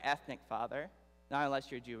 He's not our ethnic father, not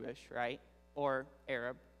unless you're Jewish, right? Or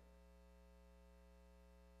Arab.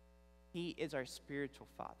 He is our spiritual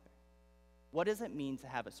father. What does it mean to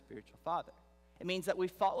have a spiritual father? It means that we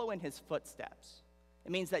follow in his footsteps.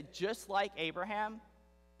 It means that just like Abraham,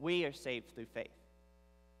 we are saved through faith.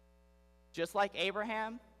 Just like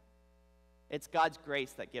Abraham, it's God's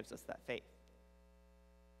grace that gives us that faith.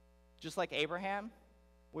 Just like Abraham,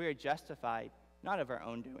 we are justified not of our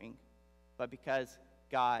own doing, but because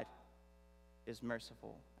God is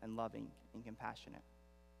merciful and loving and compassionate.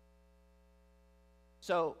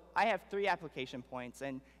 So I have 3 application points,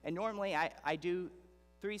 and normally I do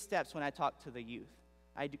 3 steps when I talk to the youth.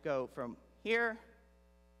 I go from here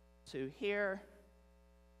to here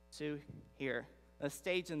to here. The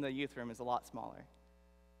stage in the youth room is a lot smaller.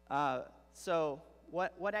 So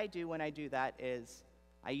what I do when I do that is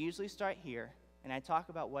I usually start here, and I talk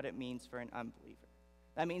about what it means for an unbeliever.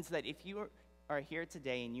 That means that if you are here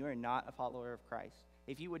today and you are not a follower of Christ,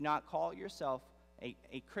 if you would not call yourself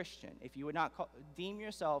a Christian, if you would not deem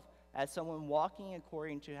yourself as someone walking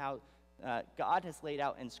according to how God has laid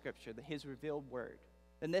out in Scripture, his revealed word,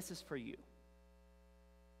 then this is for you.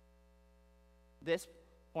 This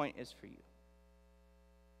point is for you.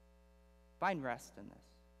 Find rest in this.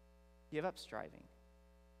 Give up striving.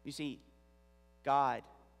 You see, God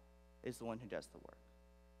is the one who does the work.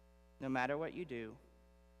 No matter what you do,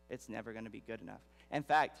 it's never going to be good enough. In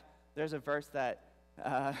fact, there's a verse that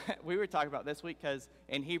we were talking about this week, because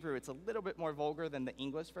in Hebrew it's a little bit more vulgar than the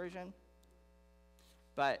English version.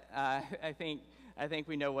 But I think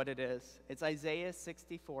we know what it is. It's Isaiah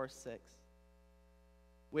 64:6.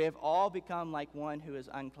 We have all become like one who is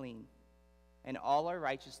unclean, and all our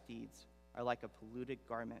righteous deeds are like a polluted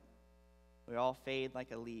garment. We all fade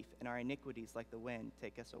like a leaf, and our iniquities like the wind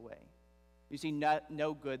take us away. You see,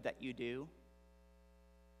 no good that you do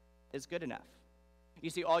is good enough. You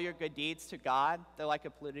see, all your good deeds to God, they're like a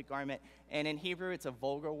polluted garment. And in Hebrew, it's a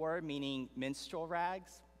vulgar word, meaning menstrual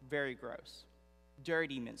rags. Very gross.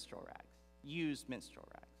 Dirty menstrual rags. Used menstrual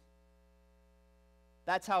rags.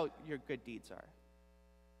 That's how your good deeds are.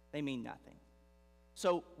 They mean nothing.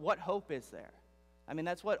 So what hope is there? I mean,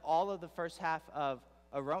 that's what all of the first half of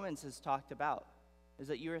Romans has talked about, is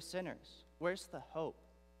that you are sinners. Where's the hope?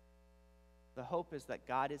 The hope is that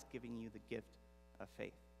God is giving you the gift of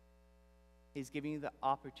faith. He's giving you the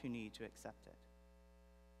opportunity to accept it.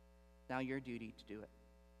 It's now your duty to do it.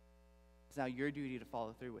 It's now your duty to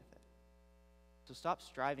follow through with it. So stop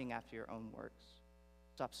striving after your own works.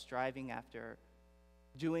 Stop striving after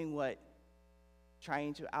doing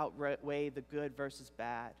trying to outweigh the good versus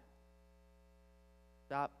bad.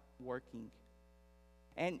 Stop working.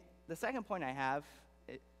 And the second point I have,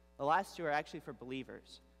 the last 2 are actually for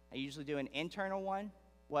believers. I usually do an internal one,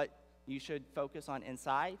 what you should focus on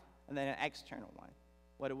inside, and then an external one,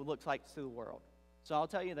 what it would look like to the world. So I'll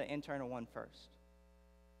tell you the internal one first.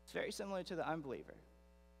 It's very similar to the unbeliever.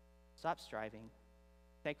 Stop striving.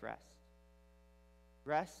 Take rest.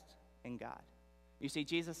 Rest in God. You see,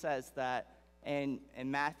 Jesus says that in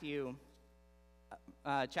Matthew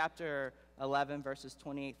chapter 11, verses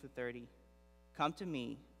 28 through 30, "Come to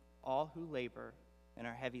me, all who labor and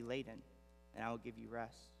are heavy laden, and I will give you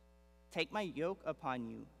rest. Take my yoke upon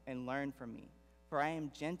you and learn from me, for I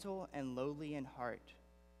am gentle and lowly in heart,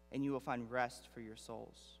 and you will find rest for your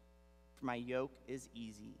souls. For my yoke is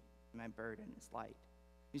easy, and my burden is light."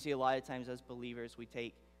 You see, a lot of times as believers, we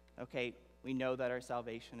know that our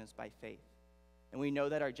salvation is by faith, and we know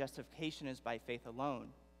that our justification is by faith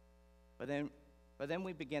alone. But then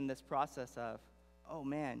we begin this process of, oh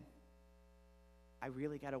man, I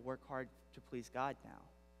really got to work hard to please God now.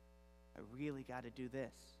 I really got to do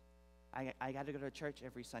this. I got to go to church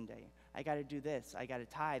every Sunday. I got to do this. I got to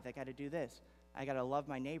tithe. I got to do this. I got to love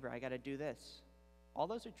my neighbor. I got to do this. All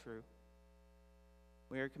those are true.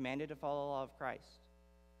 We are commanded to follow the law of Christ,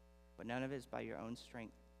 but none of it is by your own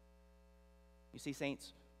strength. You see,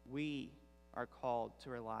 saints, we are called to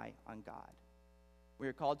rely on God. We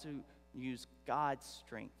are called to use God's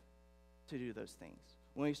strength to do those things.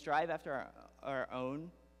 When we strive after our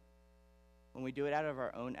own, when we do it out of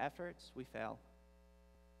our own efforts, we fail.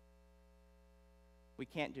 We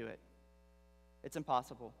can't do it. It's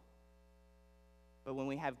impossible. But when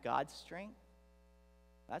we have God's strength,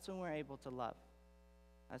 that's when we're able to love.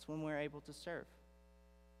 That's when we're able to serve.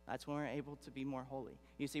 That's when we're able to be more holy.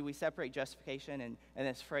 You see, we separate justification and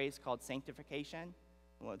this phrase called sanctification,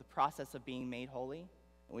 the process of being made holy,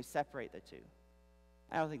 and we separate the two.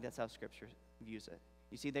 I don't think that's how Scripture views it.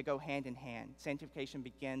 You see, they go hand in hand. Sanctification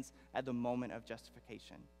begins at the moment of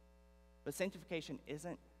justification. But sanctification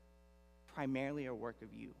isn't primarily a work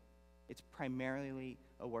of you. It's primarily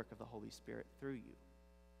a work of the Holy Spirit through you.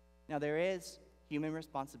 Now, there is human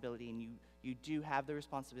responsibility, and you do have the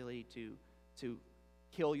responsibility to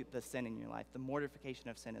kill the sin in your life. The mortification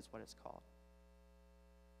of sin is what it's called.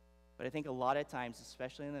 But I think a lot of times,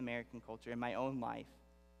 especially in the American culture, in my own life,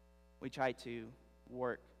 we try to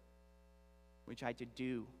work. We try to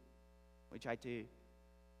do. We try to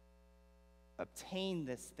obtain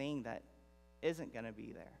this thing that isn't going to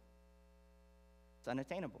be there. It's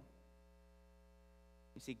unattainable.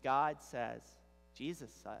 You see, God says,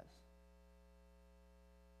 Jesus says,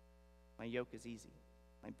 My yoke is easy.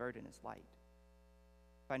 My burden is light.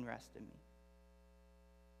 Find rest in me.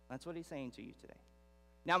 That's what he's saying to you today.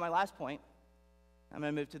 Now, my last point, I'm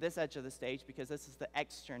going to move to this edge of the stage because this is the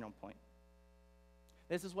external point.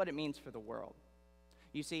 This is what it means for the world.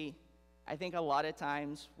 You see, I think a lot of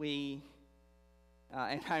times we,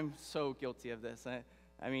 and I'm so guilty of this.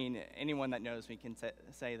 I mean, anyone that knows me can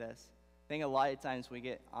say this. I think a lot of times we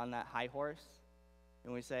get on that high horse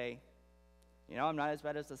and we say, I'm not as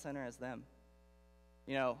bad as the sinner as them.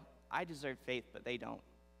 I deserve faith, but they don't.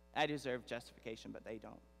 I deserve justification, but they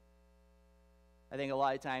don't. I think a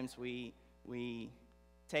lot of times we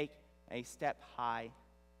take a step high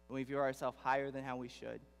and we view ourselves higher than how we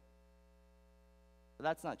should. But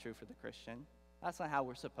that's not true for the Christian. That's not how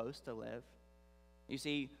we're supposed to live. You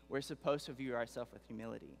see, we're supposed to view ourselves with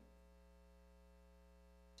humility.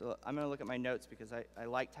 So I'm going to look at my notes because I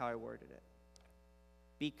liked how I worded it.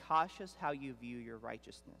 Be cautious how you view your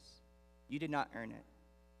righteousness. You did not earn it.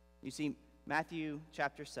 You see, Matthew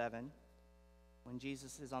chapter 7, when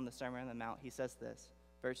Jesus is on the Sermon on the Mount, he says this,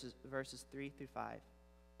 verses 3 through 5.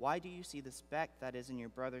 Why do you see the speck that is in your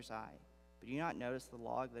brother's eye, but do you not notice the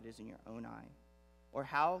log that is in your own eye? Or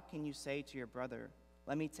how can you say to your brother,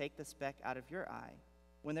 let me take the speck out of your eye,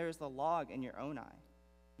 when there is the log in your own eye?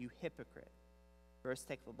 You hypocrite. First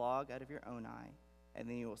take the log out of your own eye, and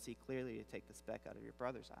then you will see clearly to take the speck out of your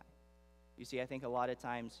brother's eye. You see, I think a lot of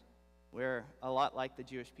times we're a lot like the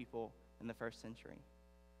Jewish people in the first century.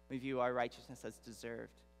 We view our righteousness as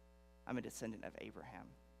deserved. I'm a descendant of Abraham.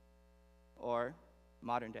 Or,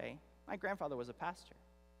 modern day, my grandfather was a pastor.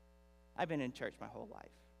 I've been in church my whole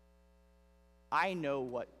life. I know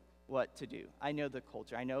what to do. I know the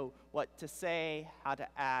culture. I know what to say, how to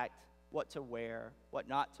act, what to wear, what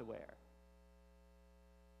not to wear.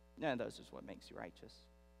 None of those is what makes you righteous.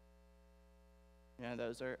 None of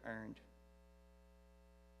those are earned.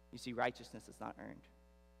 You see, righteousness is not earned.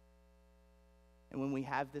 And when we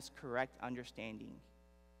have this correct understanding,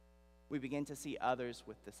 we begin to see others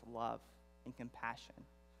with this love and compassion.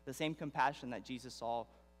 The same compassion that Jesus saw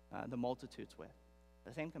the multitudes with.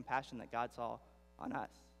 The same compassion that God saw on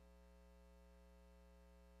us.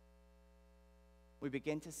 We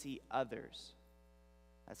begin to see others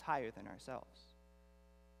as higher than ourselves.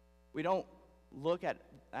 We don't look at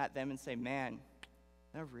them and say, man,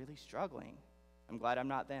 they're really struggling. I'm glad I'm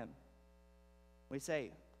not them. We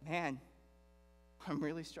say, man, I'm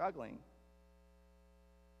really struggling.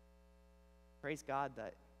 Praise God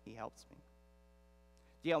that he helps me.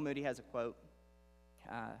 D.L. Moody has a quote.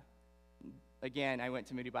 Again, I went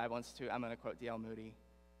to Moody Bible Institute. I'm going to quote D.L. Moody.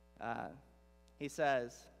 He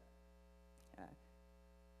says,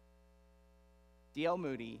 D.L.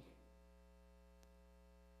 Moody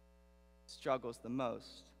struggles the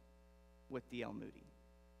most with D.L. Moody.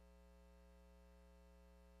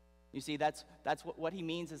 You see, that's what he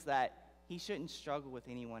means is that he shouldn't struggle with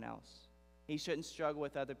anyone else. He shouldn't struggle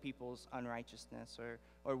with other people's unrighteousness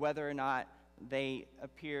or whether or not they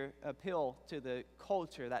appeal to the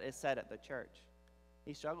culture that is set at the church.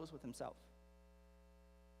 He struggles with himself.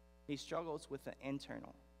 He struggles with the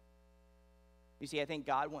internal. You see, I think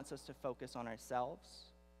God wants us to focus on ourselves,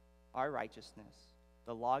 our righteousness,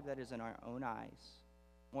 the log that is in our own eyes,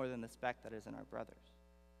 more than the speck that is in our brother's.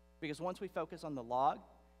 Because once we focus on the log,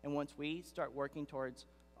 and once we start working towards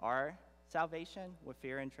our salvation with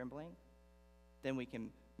fear and trembling, then we can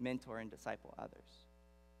mentor and disciple others.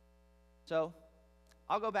 So,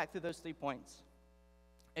 I'll go back through those 3 points.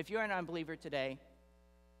 If you're an unbeliever today,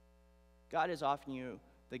 God is offering you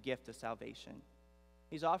the gift of salvation.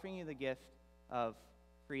 He's offering you the gift of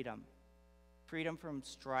freedom. Freedom from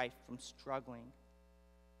strife, from struggling.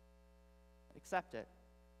 Accept it.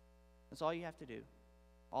 That's all you have to do.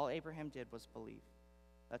 All Abraham did was believe.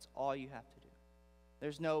 That's all you have to do.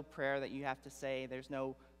 There's no prayer that you have to say. There's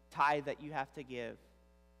no tithe that you have to give.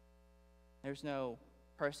 There's no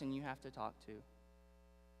person you have to talk to.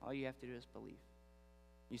 All you have to do is believe.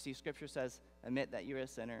 You see, Scripture says, admit that you're a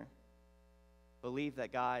sinner. Believe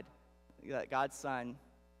that God's Son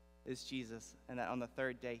is Jesus, and that on the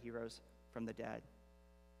third day he rose from the dead.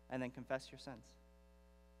 And then confess your sins.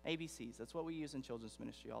 ABCs, that's what we use in children's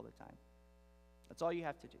ministry all the time. That's all you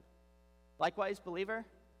have to do. Likewise, believer,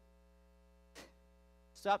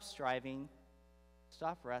 stop striving,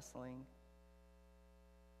 stop wrestling.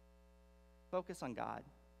 Focus on God.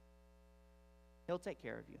 He'll take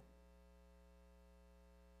care of you.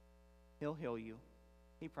 He'll heal you.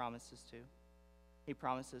 He promises to. He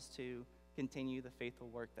promises to continue the faithful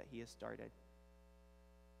work that he has started.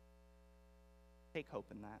 Take hope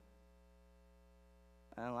in that.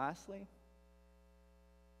 And lastly,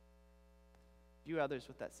 view others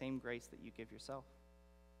with that same grace that you give yourself.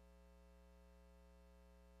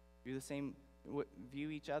 View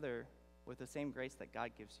each other with the same grace that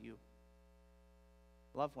God gives you.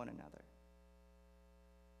 Love one another.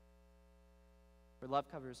 For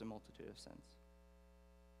love covers a multitude of sins.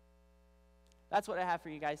 That's what I have for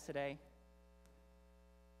you guys today.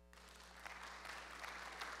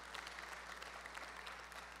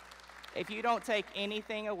 If you don't take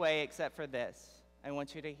anything away except for this, I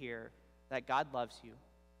want you to hear that God loves you.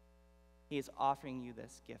 He is offering you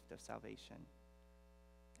this gift of salvation.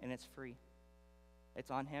 And it's free.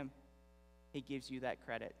 It's on him. He gives you that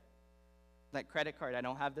credit. That credit card. I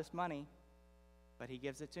don't have this money, but he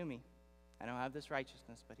gives it to me. I don't have this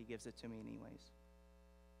righteousness, but he gives it to me anyways.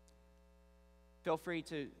 Feel free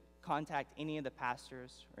to contact any of the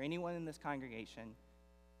pastors or anyone in this congregation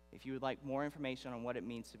if you would like more information on what it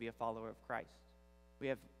means to be a follower of Christ. We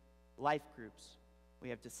have life groups. We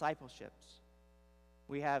have discipleships.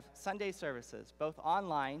 We have Sunday services, both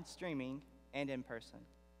online, streaming, and in person.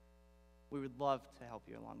 We would love to help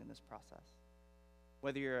you along in this process,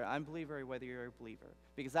 whether you're an unbeliever or whether you're a believer,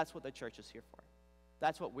 because that's what the church is here for.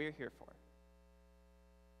 That's what we're here for.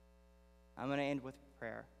 I'm going to end with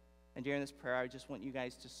prayer. And during this prayer, I just want you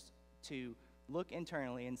guys to look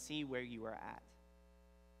internally and see where you are at.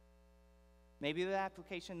 Maybe the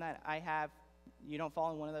application that I have, you don't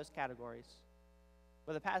fall in one of those categories.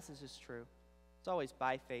 But the passage is true. It's always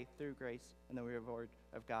by faith, through grace, and the reward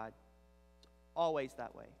of God. It's always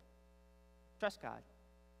that way. Trust God.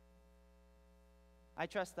 I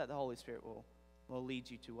trust that the Holy Spirit will lead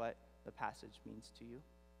you to what the passage means to you.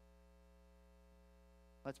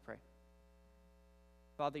 Let's pray.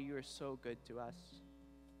 Father, you are so good to us.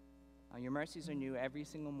 Your mercies are new every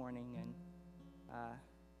single morning, and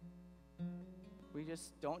we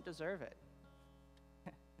just don't deserve it.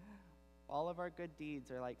 All of our good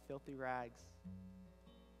deeds are like filthy rags.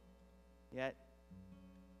 Yet,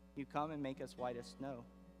 you come and make us white as snow.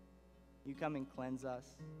 You come and cleanse us.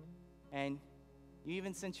 And you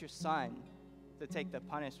even sent your Son to take the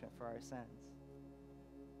punishment for our sins,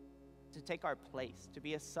 to take our place, to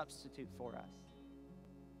be a substitute for us.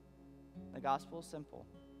 The gospel is simple,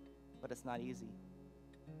 but it's not easy.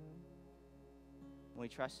 We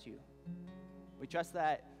trust you. We trust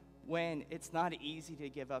that when it's not easy to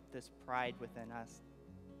give up this pride within us,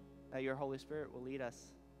 that your Holy Spirit will lead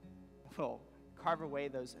us, will carve away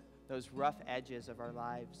those rough edges of our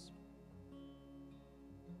lives.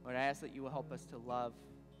 Lord, I ask that you will help us to love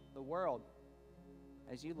the world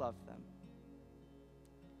as you love them.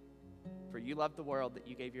 For you loved the world that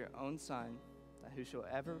you gave your own Son, that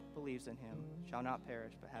whosoever believes in him shall not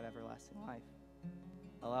perish but have everlasting life.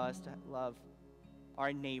 Allow us to love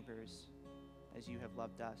our neighbors as you have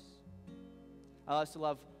loved us. Allow us to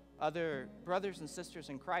love other brothers and sisters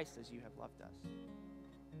in Christ as you have loved us.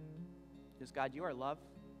 Because God, you are love.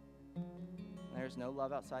 There is no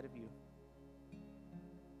love outside of you.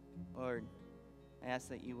 Lord, I ask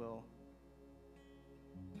that you will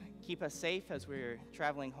keep us safe as we're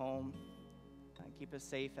traveling home. Keep us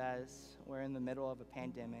safe as we're in the middle of a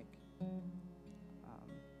pandemic.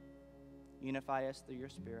 Unify us through your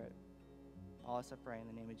Spirit. All us I pray in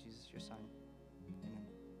the name of Jesus, your Son. Amen.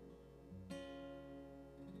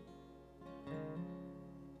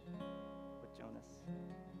 With Jonas.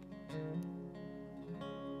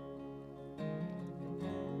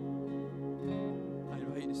 I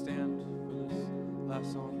invite you to stand for this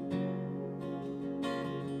last song.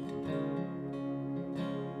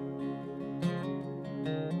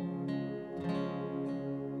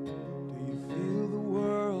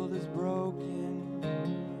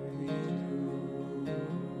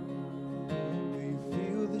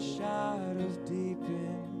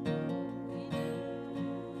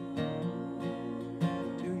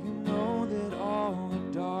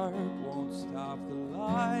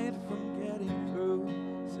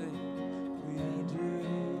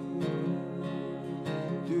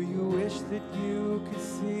 That you could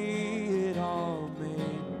see it all made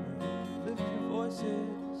new. Lift your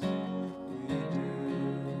voices. We do.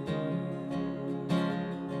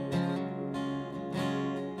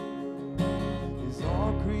 Is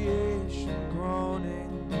all creation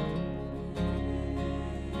groaning?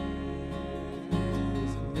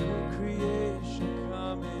 Is a new creation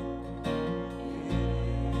coming?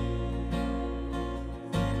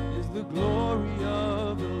 Is the glory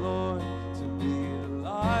of the Lord to be the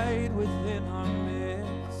light within our midst?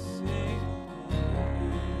 Sing.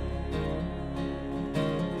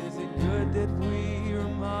 Is it good that we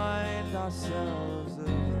remind ourselves of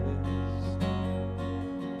this?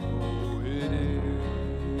 Oh, it is.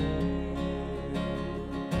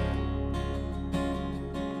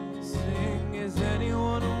 Sing, is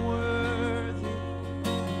anyone worthy?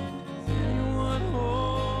 Is anyone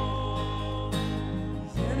whole?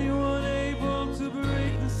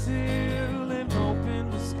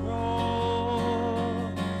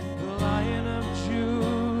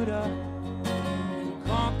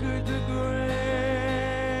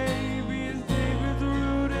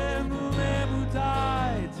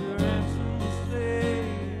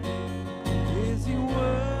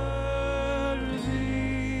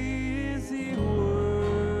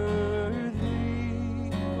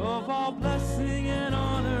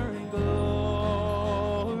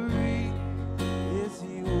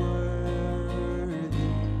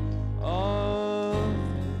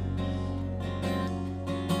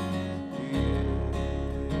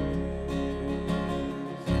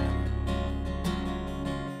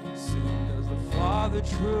 Father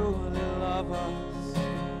truly love us,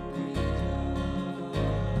 He does.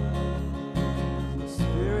 The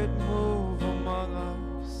Spirit move among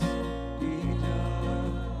us, He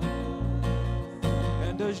does.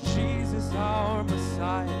 And does Jesus, our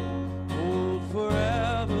Messiah, hold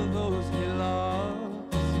forever those He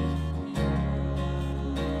loves? He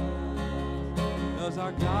does. Does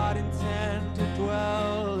our God intend to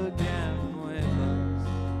dwell again with us?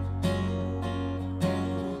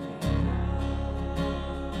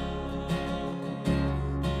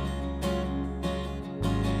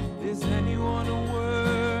 Is anyone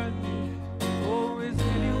worthy? Oh, is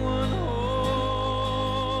anyone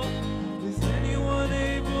whole? Is anyone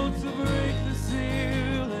able to break the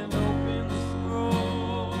seal and open the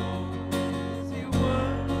scroll? Is He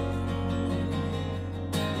worthy?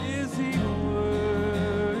 Is He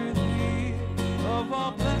worthy of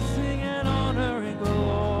all blessing and honor and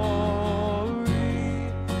glory?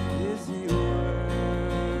 Is He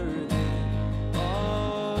worthy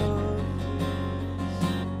of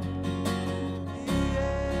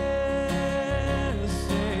yes,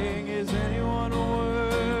 sing, is anyone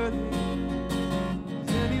worthy?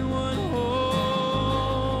 Is anyone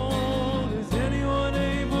whole? Is anyone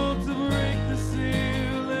able to break the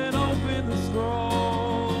seal and open the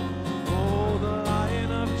scroll? Oh, the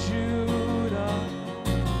Lion of Judah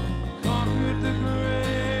conquered the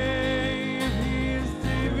grave. He is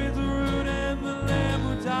David's root and the Lamb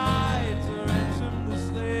who died to ransom the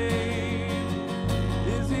slave.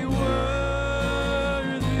 Is He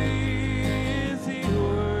worthy? Is He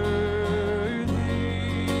worthy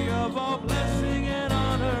of all blessing and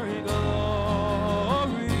honor and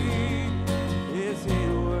glory? Is He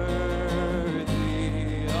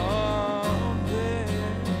worthy of this?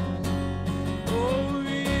 Oh,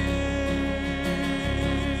 He is.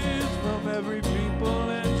 From every people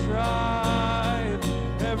and tribe,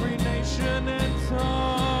 every nation and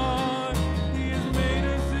tongue, He has made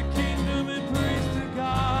us a kingdom and priest to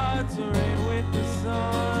God to reign with the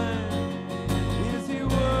Son. Is He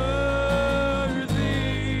worthy?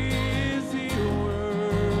 Is He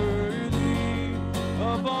worthy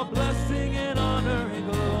of all blessing and honor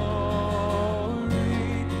and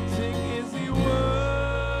glory? Sing, is He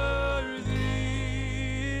worthy?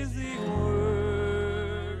 Is He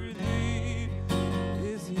worthy?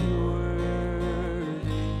 Is He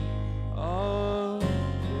worthy of this?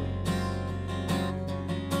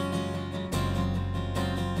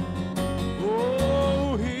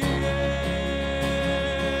 Oh, He is.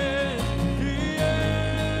 He is.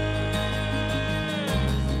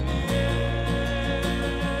 He is.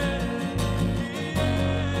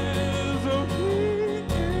 Oh,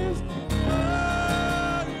 He is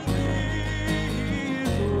worthy. He is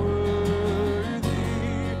worthy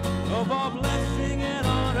of all blessing and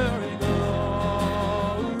honor and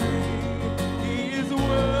glory. He is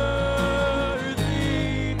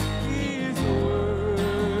worthy. He is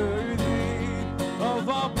worthy of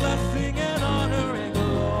all blessing and honor and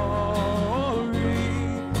glory.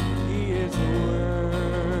 He is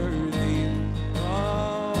worthy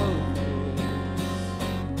of this.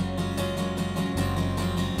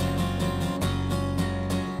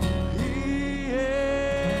 He is.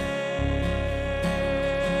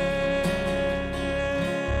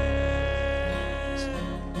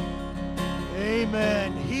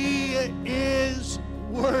 Amen. He is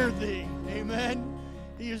worthy. Amen.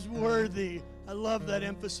 He is worthy. I love that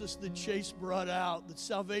emphasis that Chase brought out, that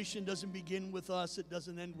salvation doesn't begin with us, it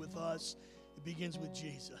doesn't end with us. It begins with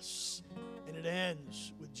Jesus, and it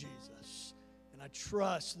ends with Jesus. And I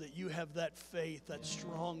trust that you have that faith, that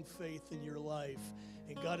strong faith in your life,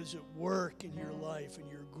 and God is at work in your life, and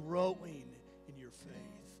you're growing in your faith.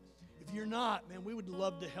 If you're not, man, we would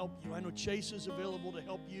love to help you. I know Chase is available to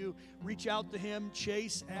help you. Reach out to him,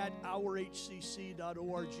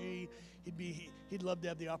 chase@ourhcc.org. He'd love to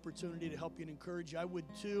have the opportunity to help you and encourage you. I would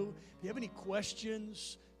too. If you have any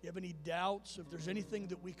questions, if you have any doubts, if there's anything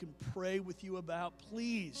that we can pray with you about,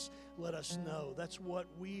 please let us know. That's what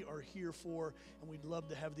we are here for, and we'd love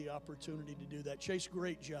to have the opportunity to do that. Chase,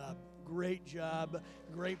 great job. Great job.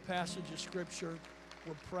 Great passage of Scripture.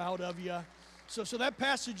 We're proud of you. So that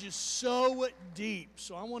passage is so deep.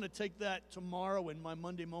 So I want to take that tomorrow in my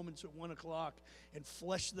Monday Moments at 1 o'clock and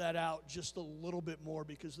flesh that out just a little bit more,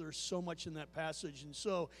 because there's so much in that passage. And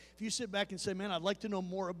so if you sit back and say, man, I'd like to know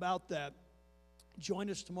more about that, join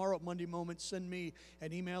us tomorrow at Monday Moments. Send me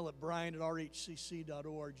an email at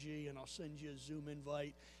brian@rhcc.org, and I'll send you a Zoom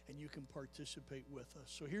invite, and you can participate with us.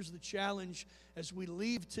 So here's the challenge. As we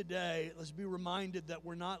leave today, let's be reminded that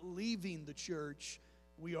we're not leaving the church.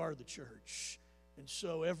 We are the church. And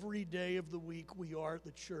so every day of the week, we are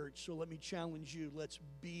the church. So let me challenge you. Let's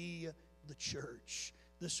be the church.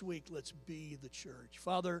 This week, let's be the church.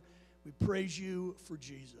 Father, we praise you for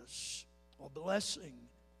Jesus. All blessing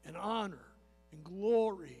and honor and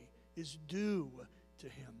glory is due to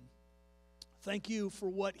him. Thank you for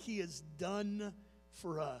what he has done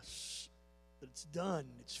for us. That it's done,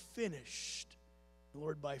 it's finished.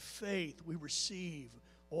 Lord, by faith, we receive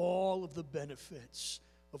all of the benefits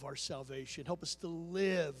of our salvation. Help us to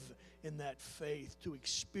live in that faith, to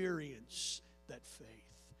experience that faith.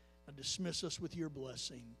 Now dismiss us with your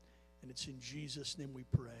blessing, and it's in Jesus' name we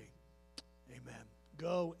pray. Amen.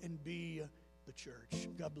 Go and be the church.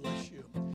 God bless you.